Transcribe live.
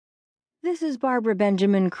This is Barbara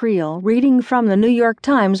Benjamin Creel reading from the New York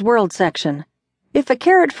Times World section. If a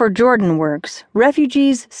Carrot for Jordan Works,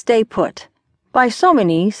 Refugees Stay Put, by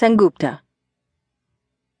Somini, Sengupta.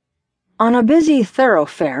 On a busy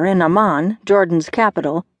thoroughfare in Amman, Jordan's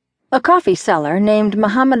capital, a coffee seller named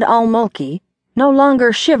Mohammed al-Mulki no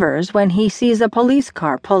longer shivers when he sees a police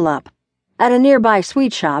car pull up. At a nearby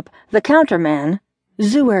sweet shop, the counterman,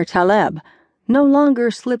 Zuhair Taleb, no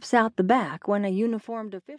longer slips out the back when a uniformed official